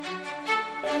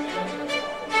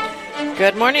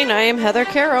Good morning, I am Heather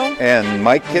Carroll. And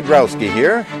Mike Kidrowski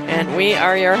here. And we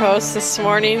are your hosts this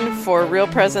morning for Real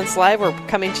Presence Live. We're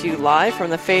coming to you live from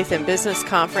the Faith and Business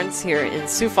Conference here in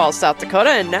Sioux Falls, South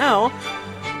Dakota. And now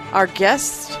our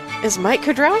guest is Mike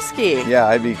Kidrowski. Yeah,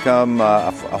 I become a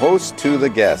host to the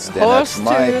guest. Host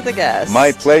to the guest.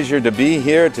 My pleasure to be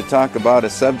here to talk about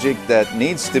a subject that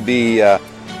needs to be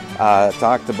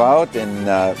talked about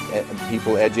and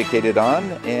people educated on,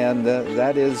 and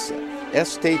that is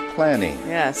estate planning.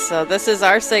 Yes, so this is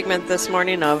our segment this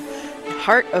morning of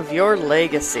Heart of Your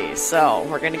Legacy. So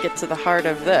we're going to get to the heart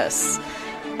of this.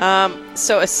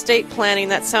 So estate planning,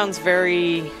 that sounds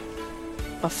very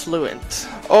affluent.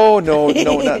 Oh, no,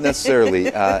 not necessarily.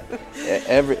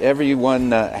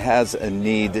 Everyone has a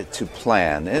need to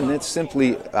plan, and it's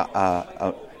simply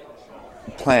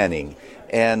planning.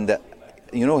 And,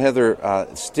 you know, Heather,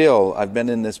 still, I've been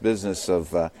in this business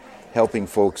of helping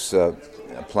folks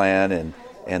plan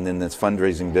and in this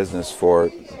fundraising business for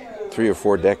 3 or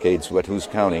 4 decades, but who's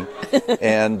counting?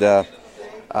 And, 7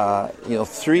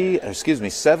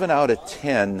 out of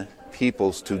 10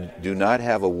 people do not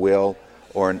have a will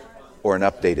or an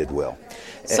updated will.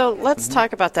 So let's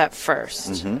talk about that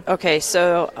first. Okay,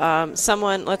 so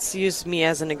someone, let's use me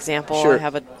as an example. Sure. I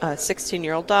have a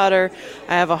 16-year-old daughter.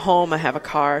 I have a home. I have a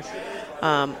car.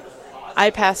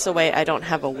 I pass away. I don't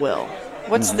have a will.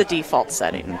 What's the default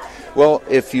setting? Well,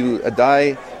 if you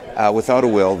die without a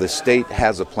will, the state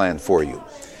has a plan for you.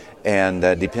 And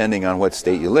depending on what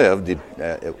state you live,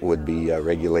 it would be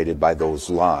regulated by those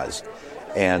laws.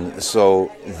 And so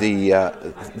the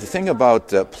thing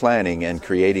about planning and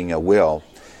creating a will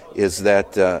is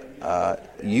that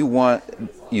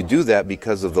you do that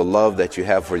because of the love that you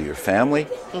have for your family.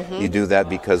 You do that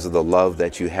because of the love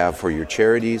that you have for your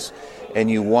charities, and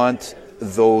you want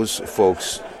those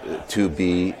folks to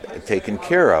be taken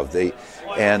care of.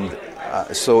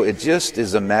 So it just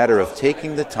is a matter of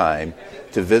taking the time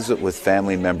to visit with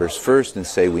family members first and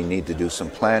say, we need to do some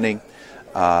planning.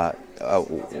 For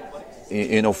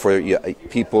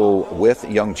people with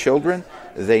young children,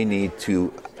 they need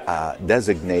to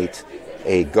designate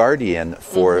a guardian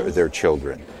for their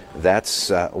children. That's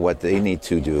what they need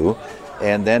to do.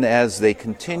 And then as they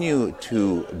continue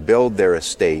to build their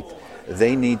estate,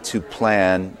 they need to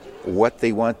plan what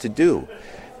they want to do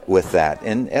with that.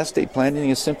 And estate planning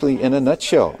is simply, in a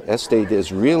nutshell,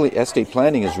 estate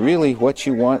planning is really what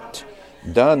you want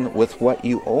done with what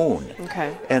you own.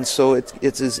 Okay. And so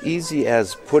it's as easy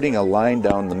as putting a line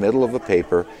down the middle of a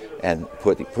paper and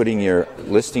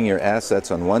listing your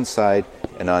assets on one side,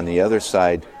 and on the other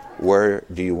side, where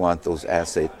do you want those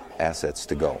assets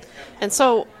to go. And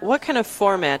so what kind of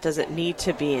format does it need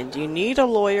to be in? Do you need a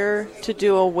lawyer to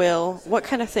do a will? What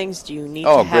kind of things do you need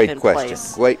to have in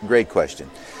place? Great question.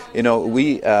 You know,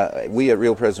 we at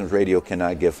Real Presence Radio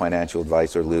cannot give financial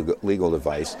advice or legal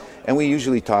advice, and we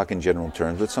usually talk in general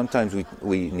terms, but sometimes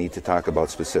we need to talk about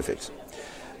specifics.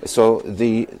 So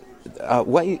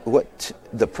what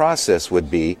the process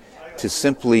would be to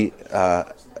simply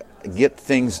get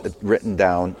things written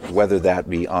down, whether that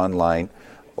be online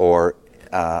or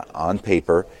on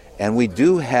paper. And we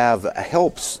do have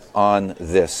helps on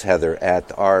this, Heather,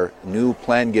 at our new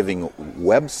plan giving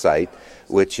website,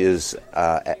 which is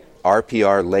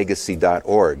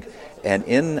rprlegacy.org. And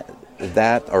in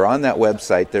that, or on that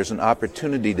website, there's an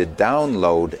opportunity to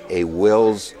download a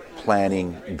wills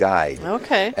planning guide.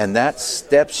 Okay. And that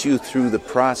steps you through the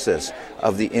process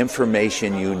of the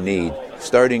information you need,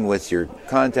 starting with your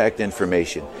contact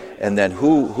information, and then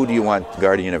who do you want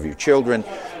guardian of your children,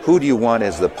 who do you want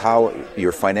as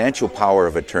your financial power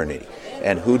of attorney,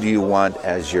 and who do you want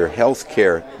as your health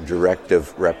care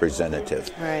directive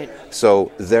representative. Right.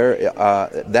 So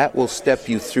that will step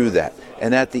you through that.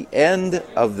 And at the end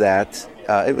of that,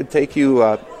 it would take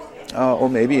you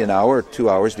maybe an hour or 2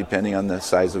 hours, depending on the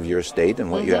size of your estate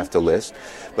and what you have to list.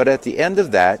 But at the end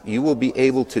of that, you will be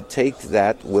able to take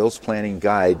that wills planning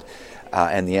guide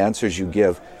and the answers you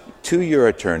give to your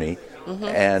attorney,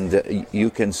 and you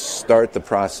can start the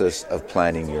process of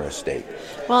planning your estate.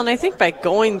 Well, and I think by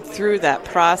going through that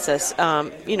process,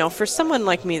 for someone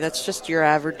like me that's just your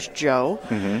average Joe,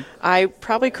 I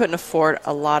probably couldn't afford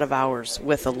a lot of hours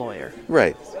with a lawyer.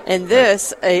 Right. And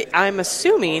this, I'm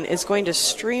assuming, is going to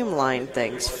streamline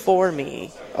things for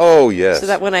me. Oh, yes. So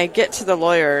that when I get to the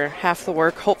lawyer, half the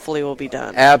work hopefully will be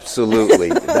done. Absolutely.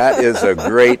 That is a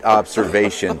great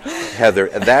observation, Heather.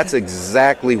 That's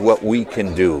exactly what we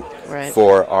can do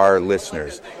for our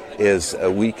listeners, is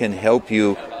we can help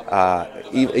you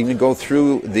even go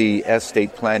through the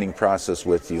estate planning process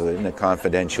with you in a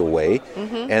confidential way.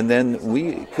 And then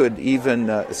we could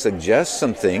even suggest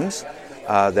some things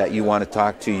that you want to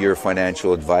talk to your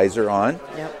financial advisor on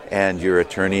and your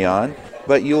attorney on.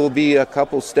 But you'll be a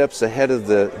couple steps ahead of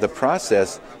the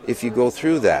process if you go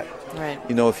through that. Right.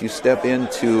 You know, if you step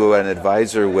into an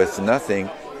advisor with nothing,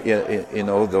 you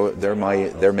know,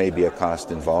 there may be a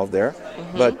cost involved there.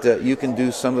 But you can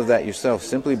do some of that yourself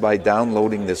simply by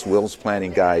downloading this wills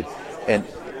planning guide, and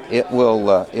it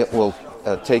will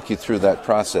take you through that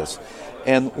process.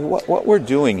 And what we're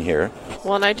doing here...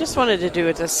 Well, and I just wanted to do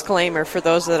a disclaimer for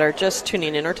those that are just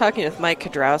tuning in. We're talking with Mike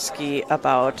Kudrowski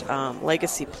about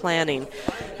legacy planning.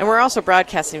 And we're also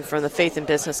broadcasting from the Faith and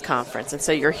Business Conference. And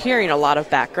so you're hearing a lot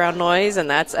of background noise, and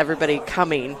that's everybody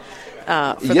coming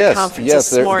for the conference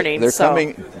this morning. They're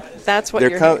coming. That's what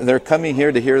they're coming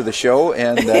here to hear the show,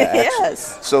 and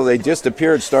yes. So they just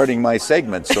appeared starting my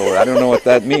segment. So I don't know what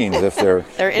that means if they're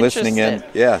listening in.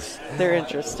 Yes, they're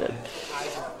interested.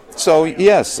 So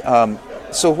yes,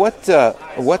 so what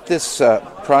this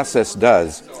process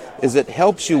does is it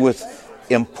helps you with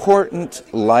important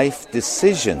life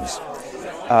decisions,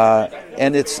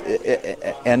 and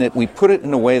we put it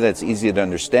in a way that's easy to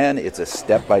understand. It's a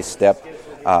step-by-step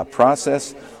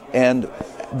process, and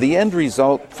the end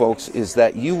result, folks, is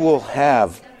that you will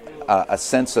have a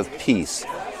sense of peace.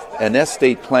 An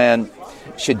estate plan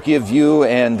should give you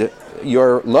and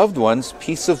your loved ones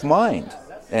peace of mind.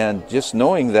 And just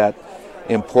knowing that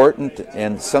important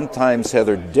and sometimes,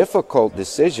 Heather, difficult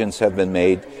decisions have been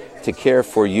made to care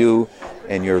for you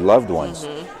and your loved ones.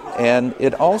 And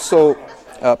it also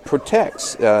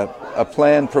protects. A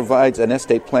plan provides, an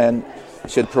estate plan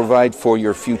should provide for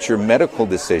your future medical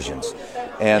decisions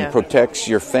and protects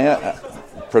your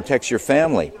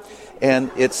family. And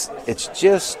it's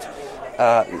just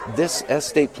this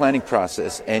estate planning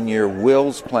process and your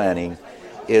wills planning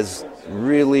is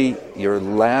really your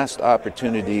last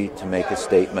opportunity to make a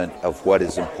statement of what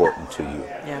is important to you.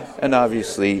 And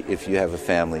obviously, if you have a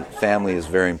family is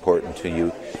very important to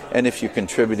you. And if you're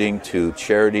contributing to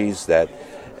charities that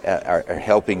are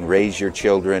helping raise your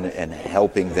children and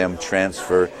helping them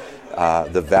transfer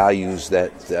the values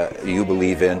that you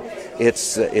believe in,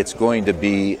 it's going to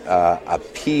be a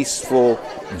peaceful,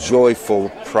 joyful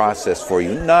process for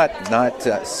you. Not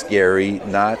scary,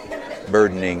 not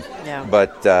burdening,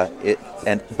 but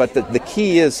the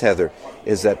key is, Heather,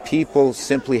 is that people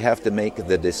simply have to make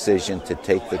the decision to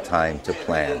take the time to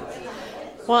plan.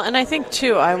 Well, and I think,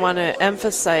 too, I want to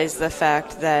emphasize the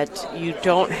fact that you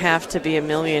don't have to be a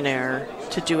millionaire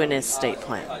to do an estate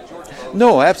plan.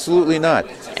 No, absolutely not.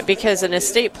 Because an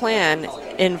estate plan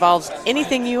involves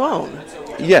anything you own.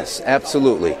 Yes,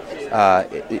 absolutely.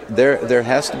 There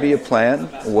has to be a plan,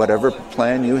 whatever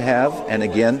plan you have. And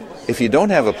again, if you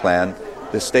don't have a plan,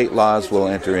 the state laws will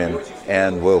enter in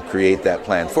and will create that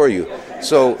plan for you.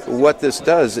 So what this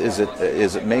does is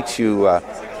it makes you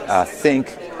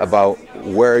think about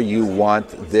where you want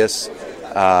this,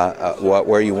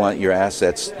 where you want your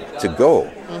assets to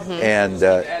go. And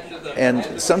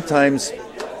sometimes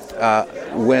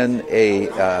when a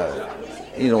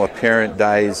parent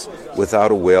dies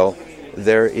without a will,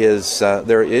 there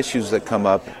are issues that come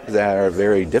up that are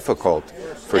very difficult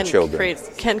for children.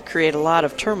 Can create a lot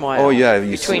of turmoil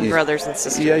between brothers and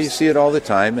sisters. Yeah, you see it all the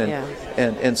time.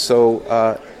 And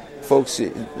so, folks,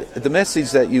 the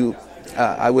message that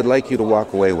I would like you to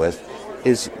walk away with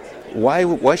is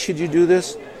why should you do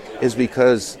this? Is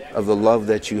because of the love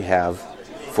that you have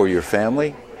for your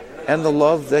family and the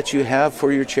love that you have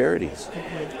for your charities.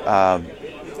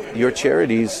 Your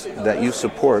charities that you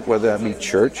support, whether that be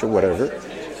church or whatever,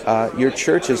 your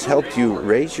church has helped you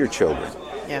raise your children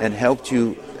and helped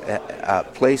you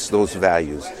place those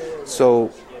values. So,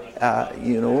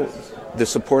 the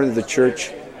support of the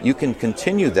church, you can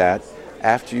continue that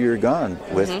after you're gone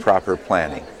with proper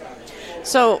planning.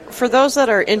 So for those that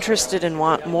are interested and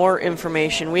want more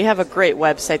information, we have a great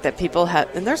website that people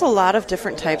have, and there's a lot of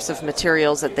different types of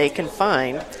materials that they can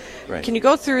find. Right. Can you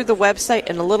go through the website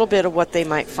and a little bit of what they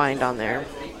might find on there?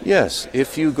 Yes.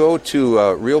 If you go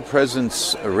to Real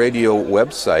Presence Radio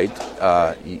website,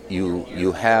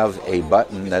 you have a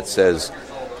button that says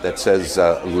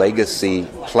legacy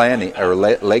planning or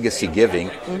legacy giving,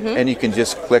 and you can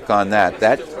just click on that.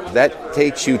 That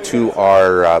takes you to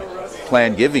our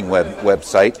Plan Giving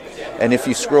website, and if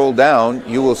you scroll down,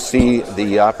 you will see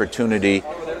the opportunity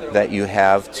that you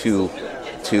have to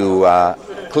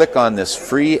click on this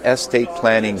free estate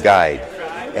planning guide,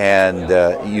 and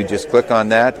you just click on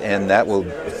that, and that will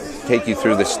take you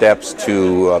through the steps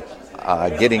to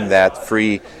getting that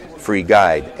free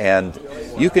guide. And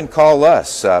you can call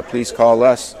us. Please call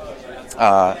us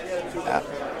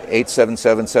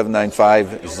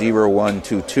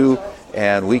 877-795-0122,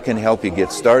 and we can help you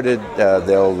get started.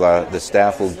 The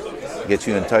staff will get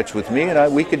you in touch with me,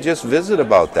 and we could just visit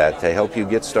about that to help you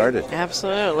get started.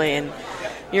 Absolutely, and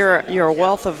you're a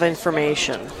wealth of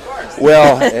information.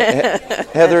 Well,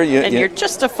 Heather, you're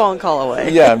just a phone call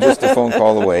away. Yeah, I'm just a phone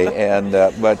call away, and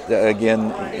but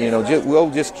again, we'll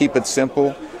just keep it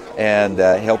simple and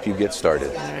help you get started.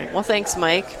 All right. Well, thanks,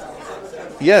 Mike.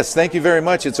 Yes, thank you very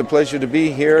much. It's a pleasure to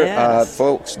be here. Yes.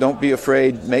 Folks, don't be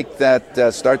afraid.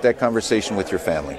 Start that conversation with your family.